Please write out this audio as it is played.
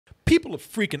people are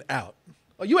freaking out.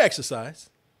 Oh, you exercise.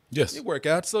 Yes. You work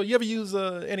out. So you ever use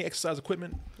any exercise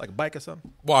equipment, like a bike or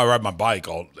something? Well, I ride my bike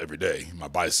every day, my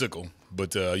bicycle,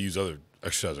 but I use other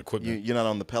exercise equipment. You're not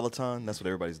on the Peloton? That's what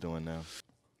everybody's doing now.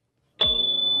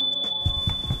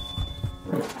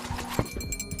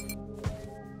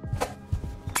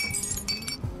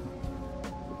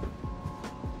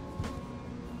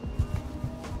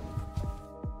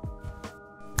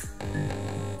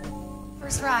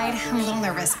 First ride, I'm a little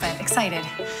nervous, but excited.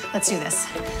 Let's do this.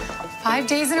 5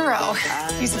 days in a row.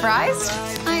 You surprised?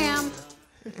 I am.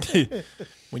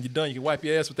 When you're done, you can wipe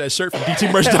your ass with that shirt from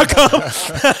dtmerch.com.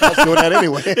 I was doing that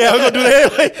anyway. Yeah, we're going to do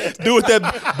that anyway. Do it with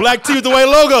that black T with the white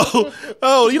logo.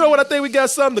 Oh, you know what? I think we got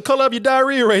something, the color of your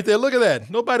diarrhea right there. Look at that.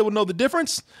 Nobody would know the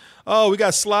difference. Oh, we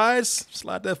got slides.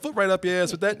 Slide that foot right up your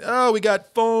ass with that. Oh, we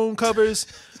got phone covers.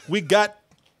 We got,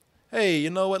 hey, you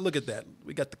know what? Look at that.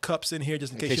 We got the cups in here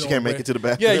just in case you can't make it to the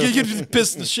bathroom. Yeah, you just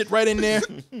piss the shit right in there.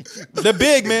 They're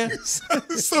big, man.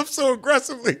 so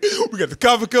aggressively. We got the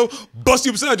coffee cup, bust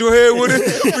you beside your head with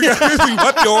it. We got this, we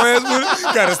wipe your ass with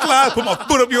it. Got a slide, put my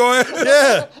foot up your ass.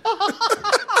 Yeah.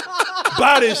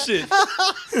 Buy this shit.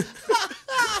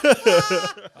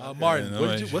 Martin,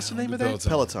 what's the name of that?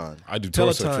 Peloton. I do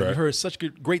torso Peloton. track. You heard such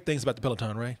great things about the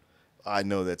Peloton, right? I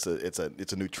know it's a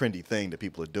new trendy thing that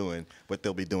people are doing. What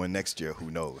they'll be doing next year,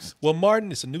 who knows? Well,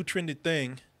 Martin, it's a new trendy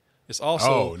thing. It's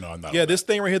also no, I'm not. Yeah, this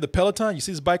thing right here, the Peloton. You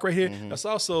see this bike right here? That's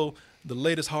also the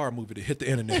latest horror movie to hit the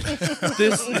internet.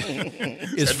 This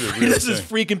is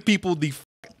freaking people the f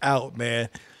out, man.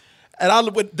 And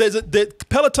the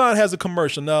Peloton has a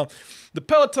commercial now. The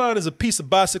Peloton is a piece of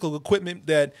bicycle equipment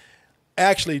that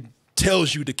actually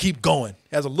tells you to keep going.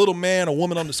 Has a little man or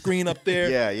woman on the screen up there.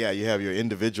 Yeah. You have your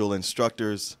individual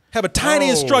instructors. Have a tiny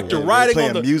instructor riding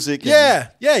on the music. Yeah.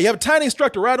 You have a tiny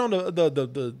instructor right on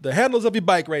the handles of your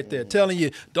bike right there, telling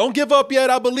you, "Don't give up yet.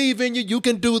 I believe in you. You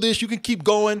can do this. You can keep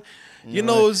going." You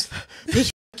know, it's, Bitch,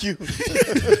 you.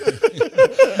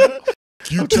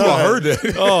 I heard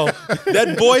that. oh,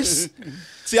 that voice.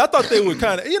 See, I thought they were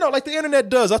kind of, like the internet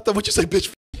does. I thought, what you say,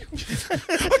 bitch? I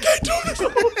can't do this.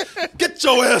 Get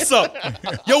your ass up.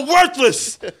 You're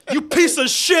worthless. You piece of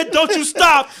shit. Don't you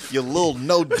stop. You little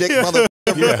no dick mother.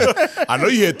 Yeah. I know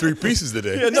you had 3 pieces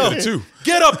today. Yeah, no. 2.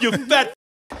 Get up, you fat.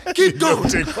 Keep going.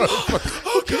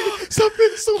 Oh, God. Stop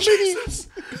being so mean.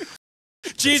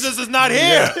 Jesus is not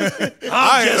here.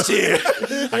 I'm just here.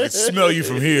 I can smell you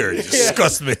from here. It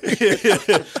disgusts me.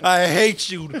 I hate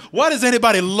you. Why does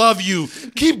anybody love you?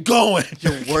 Keep going.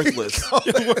 You're worthless.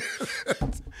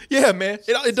 Yeah, man.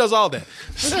 It does all that.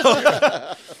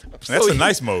 That's a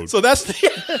nice mode. So that's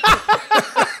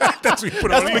That's what you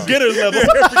put on beginner's level.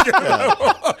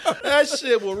 That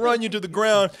shit will run you to the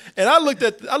ground. And I looked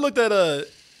at the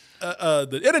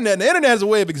internet. And the internet has a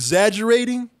way of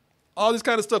exaggerating all this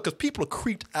kind of stuff because people are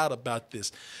creeped out about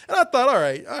this. And I thought, all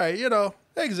right, they're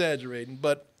exaggerating,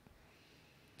 but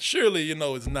surely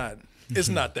it's not. It's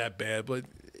not that bad, but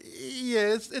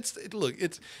yeah, look,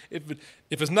 if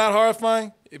it's not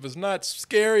horrifying, if it's not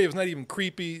scary, if it's not even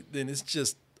creepy, then it's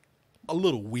just a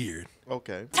little weird.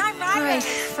 Okay. All right,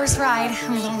 first ride.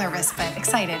 I'm a little nervous, but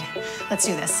excited. Let's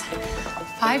do this.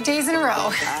 5 days in a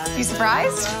row. You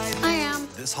surprised? I am.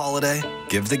 This holiday,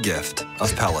 give the gift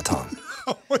of Peloton.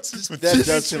 What's this with That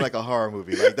does seem like a horror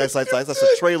movie. Like that's a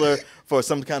trailer for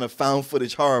some kind of found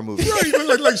footage horror movie.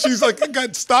 like she's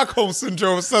got Stockholm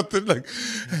syndrome or something. Like,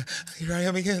 here I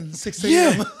am again, 6 a.m.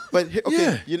 Yeah. But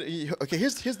okay,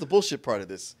 here's the bullshit part of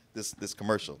this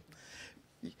commercial.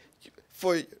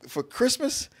 For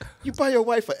Christmas, you buy your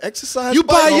wife an exercise You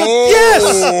bike? buy your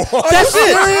yes. That's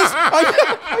it.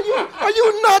 Are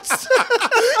you nuts?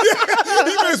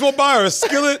 You may as well buy her a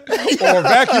skillet or a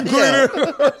vacuum cleaner.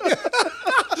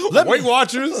 Weight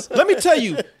Watchers. Let me tell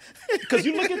you, because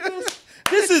you look at this.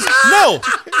 This is no.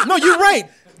 You're right.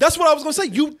 That's what I was gonna say.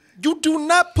 You do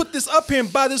not put this up here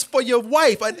and buy this for your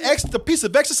wife. An extra piece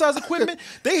of exercise equipment.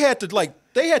 They had to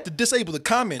disable the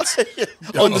comments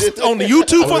on the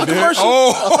YouTube for the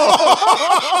commercial.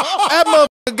 That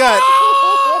motherfucker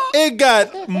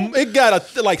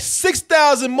got like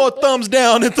 6,000 more thumbs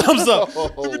down and thumbs up.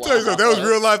 Let me tell you something. That was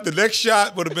real life. The next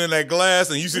shot would have been that glass,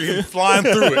 and you see him flying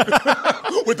through it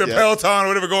with the Peloton or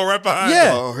whatever going right behind.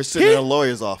 Yeah. Or her sitting in a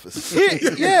lawyer's office.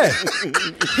 Here's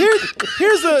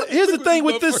the thing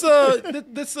with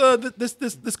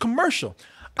this commercial.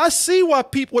 I see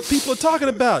what people are talking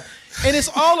about, and it's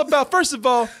all about. First of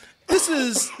all, this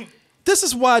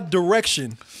is why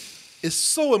direction is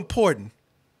so important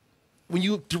when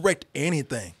you direct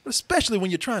anything, especially when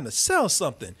you're trying to sell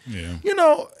something. Yeah.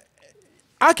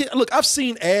 I've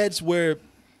seen ads where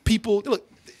people look.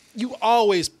 You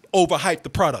always overhype the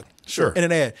product. Sure. In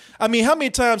an ad. I mean, how many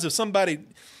times have somebody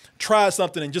tried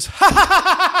something and just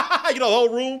you know, the whole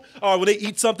room, or when they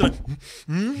eat something,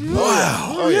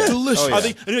 Wow. Oh, yeah. Delicious. Oh, yeah. are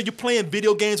they, you know, you're playing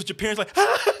video games with your parents, like,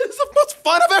 this is the most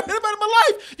fun I've ever had in my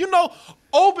life. You know,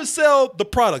 oversell the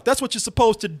product. That's what you're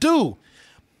supposed to do.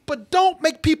 But don't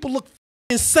make people look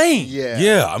insane. Yeah.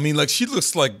 Yeah, I mean, like she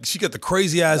looks like she got the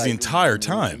crazy eyes the entire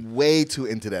time. Way too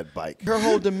into that bike. Her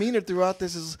whole demeanor throughout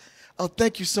this is, oh,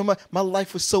 thank you so much. My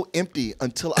life was so empty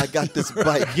until I got this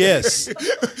bike. Yes.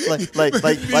 like I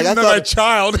Another thought.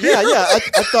 child. Yeah. I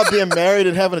thought being married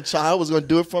and having a child was going to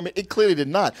do it for me. It clearly did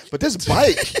not. But this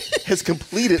bike has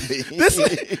completed me.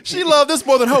 She loved this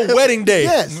more than her wedding day.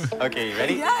 Yes. Okay, you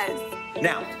ready? Yes.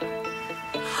 Now.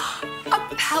 A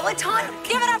Peloton?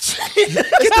 Give it up.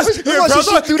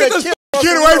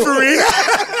 Get away from me.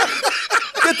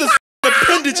 Get this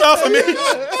appendage off of me.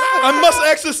 I must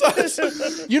exercise.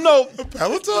 You know,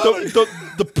 Peloton?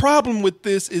 the problem with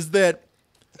this is that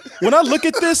when I look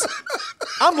at this,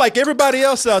 I'm like everybody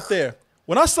else out there.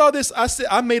 When I saw this,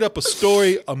 I made up a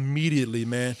story immediately,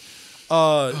 man.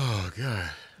 Oh, God.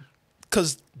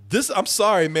 Because I'm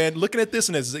sorry, man, looking at this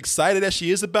and as excited as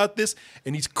she is about this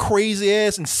and these crazy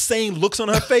ass, insane looks on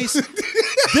her face,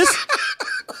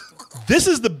 this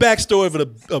is the backstory of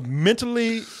a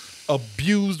mentally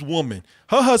abused woman.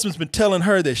 Her husband's been telling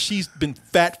her that she's been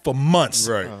fat for months.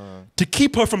 Right. To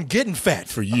keep her from getting fat.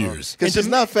 For years. Because she's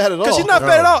not fat at all. Because she's not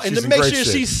fat at all. And she's to in make great sure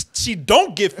shape. she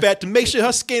don't get fat, to make sure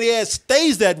her skinny ass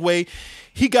stays that way,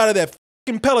 he got her that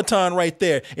fucking Peloton right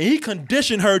there. And he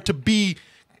conditioned her to be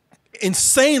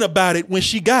insane about it when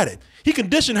she got it. He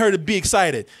conditioned her to be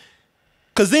excited.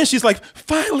 Because then she's like,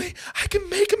 finally, I can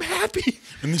make him happy.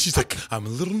 And then she's like, I'm a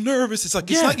little nervous. It's like,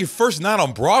 it's Yeah. not your first night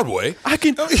on Broadway. I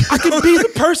can be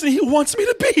the person he wants me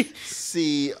to be.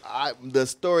 See, the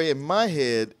story in my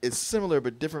head is similar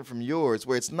but different from yours,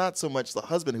 where it's not so much the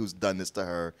husband who's done this to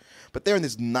her, but they're in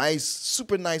this nice,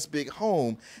 super nice big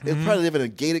home. They probably live in a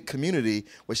gated community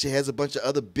where she has a bunch of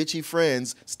other bitchy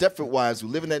friends, Stepford wives who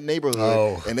live in that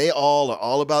neighborhood, and they all are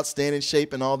all about staying in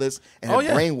shape and all this, and have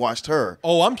brainwashed her.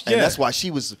 And that's why she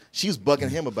was bugging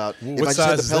him about if I just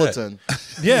had the size is that? Peloton.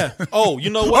 Yeah. Oh, you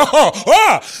know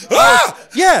what?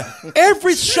 Yeah.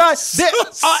 Every shot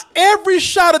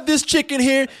of this chick in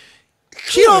here,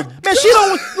 she don't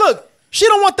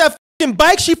want that fucking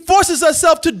bike. She forces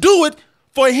herself to do it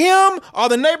for him or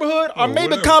the neighborhood or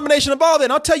maybe a combination of all that.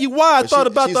 And I'll tell you why I thought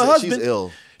about the husband. She's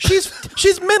ill. She's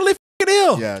mentally fucking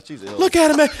ill. Yeah, she's ill. Look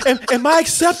at him. Am I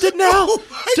accepted now?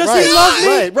 Does he love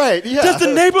me? Right. Yeah. Does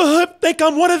the neighborhood think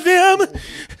I'm one of them?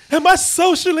 Am I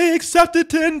socially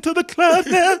accepted into the club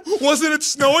now? Wasn't it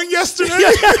snowing yesterday?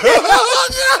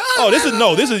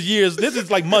 This is years. This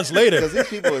is like months later. Because these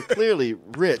people are clearly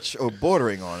rich or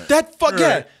bordering on it.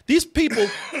 Yeah. These people,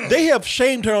 they have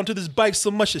shamed her onto this bike so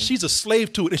much that she's a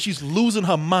slave to it and she's losing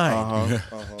her mind.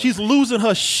 She's losing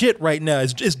her shit right now.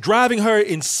 It's driving her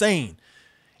insane.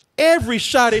 Every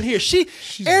shot in here,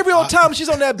 every old time she's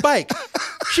on that bike,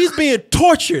 she's being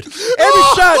tortured. Every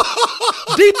shot,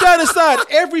 deep down inside,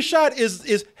 every shot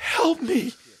is help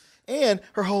me. And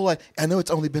her whole life, I know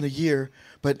it's only been a year,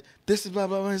 but this is blah,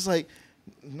 blah, blah. It's like,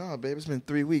 no, babe, it's been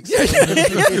 3 weeks. And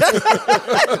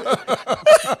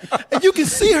you can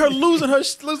see her losing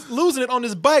it on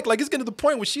this bike. Like it's getting to the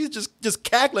point where she's just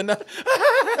cackling.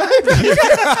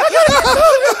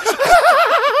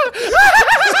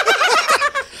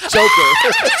 Joker.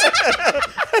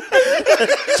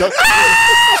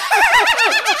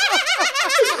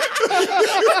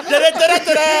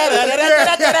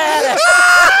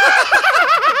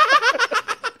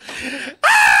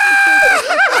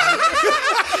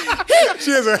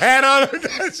 She has her hat on.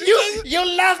 You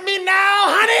love me now,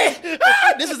 honey?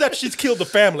 This is after she's killed the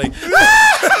family.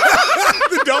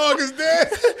 The dog is dead.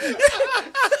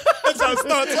 That's how it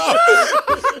starts off.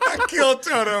 I killed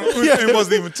Toto. It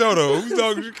wasn't even Toto. Whose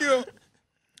dog did you kill?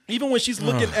 Even when she's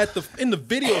looking in the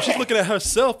video, she's looking at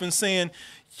herself and saying,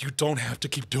 you don't have to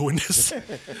keep doing this.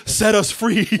 Set us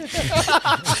free.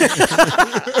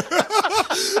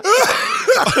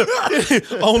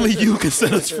 Only you can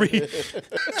set us free.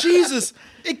 Jesus,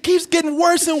 it keeps getting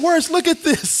worse and worse. Look at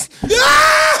this.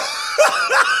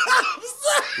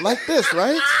 Like this,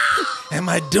 right? Am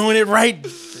I doing it right,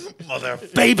 mother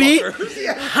baby?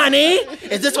 Honey,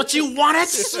 is this what you wanted,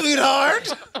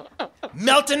 sweetheart?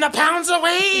 Melting the pounds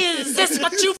away? Is this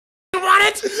what you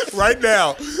wanted? Right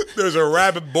now, there's a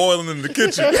rabbit boiling in the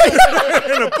kitchen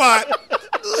in a pot.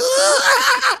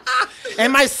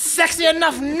 Am I sexy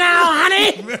enough now,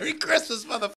 honey? Merry Christmas,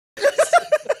 motherfucker.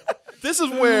 This is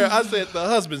where I said the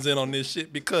husband's in on this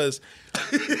shit because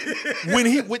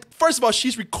first of all,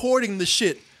 she's recording the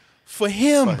shit for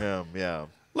him. For him, yeah.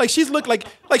 Like she's looking at him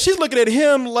like she's looking at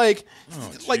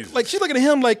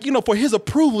him like, for his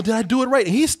approval. Did I do it right?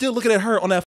 And he's still looking at her on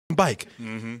that bike.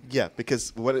 Mm-hmm. Yeah,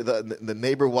 because what the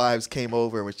neighbor wives came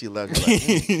over when she left. Like,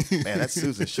 man, that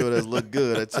Susan sure does look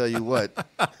good. I tell you what.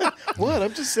 What?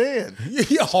 I'm just saying. She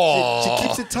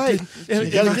keeps it tight.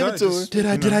 You gotta give it to her.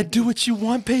 Did I do what you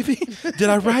want, baby? Did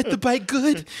I ride the bike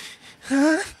good?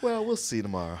 Huh? Well, we'll see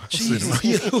tomorrow.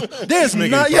 There's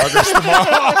Making not progress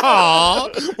tomorrow.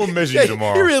 We'll measure you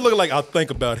tomorrow. You really look like I'll think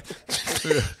about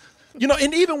it.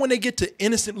 And even when they get to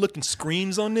innocent looking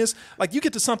screens on this, like you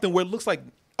get to something where it looks like,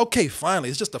 okay, finally,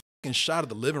 it's just a fucking shot of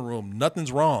the living room.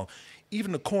 Nothing's wrong. Even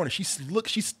in the corner, she's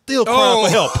still crying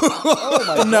for help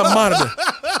from that monitor.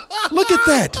 Look at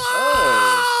that.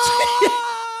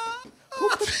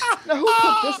 Now, who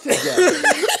put this together?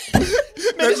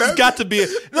 Man, this has got to be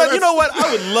you know what?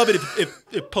 I would love it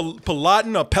if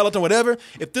Peloton or Peloton, whatever,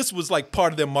 if this was like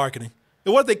part of their marketing.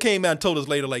 And what if they came out and told us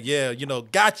later, like, yeah,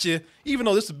 gotcha, even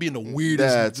though this would be in the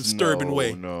weirdest, disturbing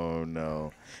way.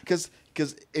 No. Because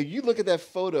if you look at that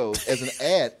photo as an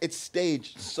ad, it's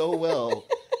staged so well,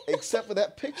 except for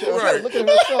that picture of her looking at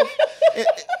herself.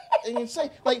 And you say,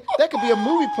 like, that could be a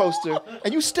movie poster,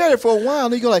 and you stare at it for a while,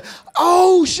 and you go like,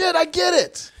 oh, shit, I get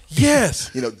it. Yes.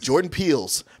 Jordan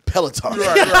Peele's Peloton.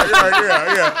 Right,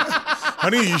 yeah.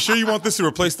 Honey, you sure you want this to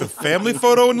replace the family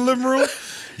photo in the living room?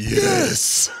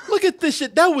 Yes. Look at this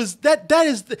shit.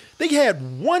 They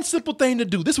had one simple thing to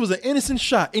do. This was an innocent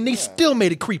shot, and they still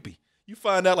made it creepy. You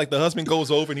find out, like, the husband goes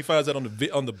over and he finds out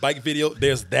on the bike video,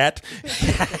 there's that.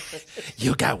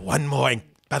 You got one more, and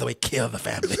by the way, kill the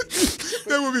family.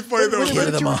 That would be funny though.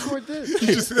 Kill them all.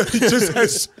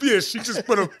 She just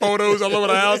put her photos all over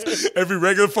the house. Every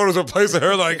regular photo's a place of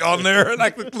her like on there,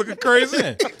 like looking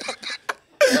crazy.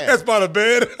 That's by the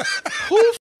bed.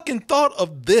 Who fucking thought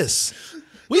of this?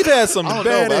 We've had some I don't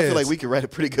know, but I feel like we could write a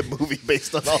pretty good movie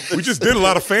based on all this. We just did a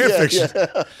lot of fan fiction.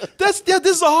 Yeah. This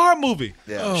is a horror movie.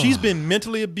 Yeah. She's been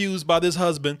mentally abused by this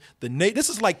husband. This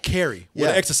is like Carrie with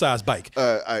an exercise bike.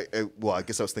 I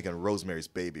guess I was thinking Rosemary's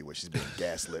Baby, where she's being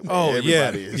gaslit. Oh,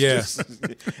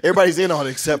 Everybody's in on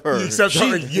it except her. Except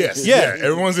her, yes. Yeah,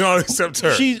 everyone's in on it except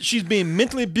her. She's being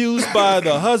mentally abused by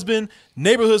the husband.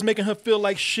 Neighborhood's making her feel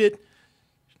like shit.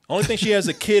 Only thing she has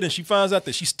a kid, and she finds out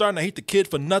that she's starting to hate the kid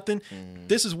for nothing.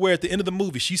 This is where at the end of the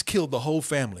movie, she's killed the whole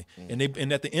family. And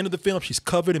at the end of the film, she's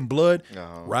covered in blood,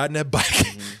 riding that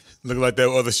bike. Looking like that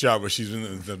other shot where she's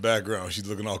in the background. She's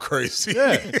looking all crazy.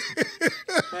 Yeah.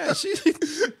 This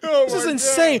is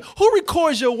insane. God. Who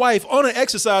records your wife on an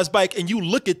exercise bike and you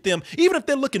look at them, even if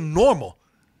they're looking normal?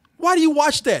 Why do you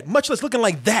watch that? Much less looking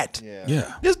like that.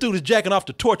 Yeah. This dude is jacking off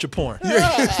to torture porn.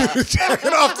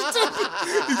 Jacking off to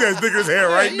torture. You guys think his hair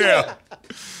right now.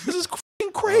 This is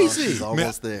crazy. She's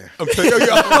almost there. I'm telling you.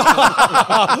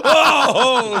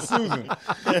 Susan.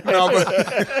 No, but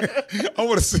I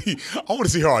want to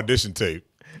see her audition tape.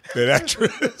 That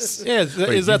actress. Yeah,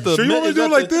 is that the? Sure you want to do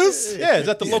it like this? Yeah, is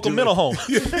that the local mental home?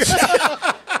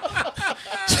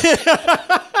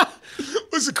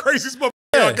 What's the craziest motherfucker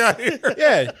I got here?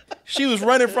 Yeah, she was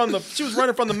running from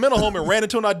the mental home and ran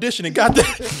into an audition and got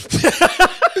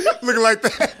that. Looking like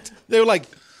that. They were like,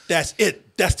 "That's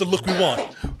it. That's the look we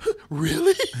want."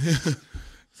 Really?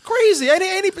 It's crazy.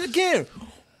 Again,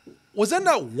 was there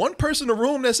not one person in the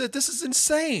room that said, "This is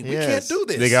insane. We can't do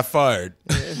this"? They got fired.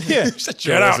 Yeah,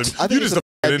 Get out. I think it's a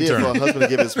idea for a husband to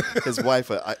give his wife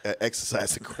a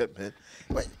exercise equipment.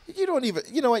 But you don't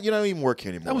even work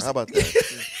here anymore. How about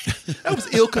that? That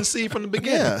was ill-conceived from the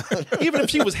beginning. Yeah. Even if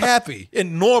she was happy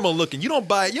and normal looking, you don't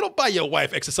buy your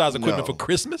wife exercise equipment for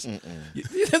Christmas. You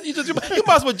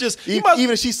might as well just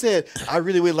even if she said, "I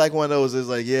really would like one of those," it's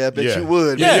like, "Yeah, I bet you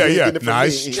would." Yeah.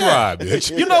 Nice try,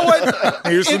 bitch. You know what?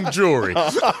 Here's some jewelry. Do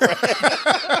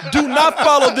not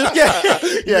follow this.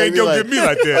 You ain't gonna get me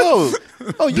like that.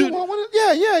 Oh, you want one?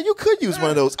 Yeah, you could use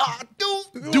one of those.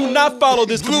 Do not follow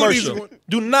this commercial.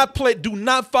 Do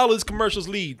not follow this commercial's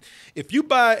lead. If you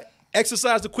buy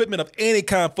exercise equipment of any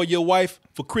kind for your wife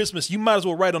for Christmas, you might as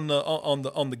well write on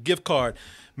the gift card,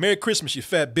 "Merry Christmas, you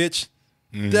fat bitch."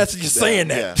 That's you're saying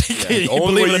that. You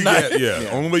believe it or not.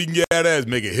 Only way you can get out of that is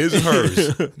make it his and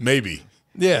hers. Maybe.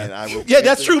 Yeah.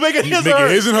 That's true. Make it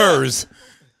his and hers.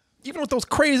 Even with those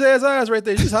crazy ass eyes right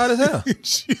there, she's hot as hell.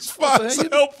 She's fine as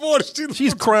hell for it.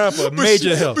 She's crying for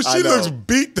major help. But she looks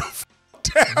beat the f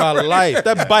down. My life.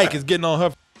 That bike is getting on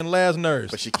her last nerves.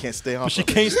 But she can't stay off. But she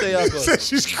can't stay off.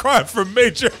 She's crying for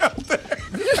major help there.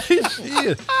 She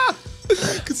is.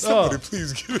 Could somebody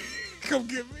please come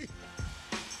get me?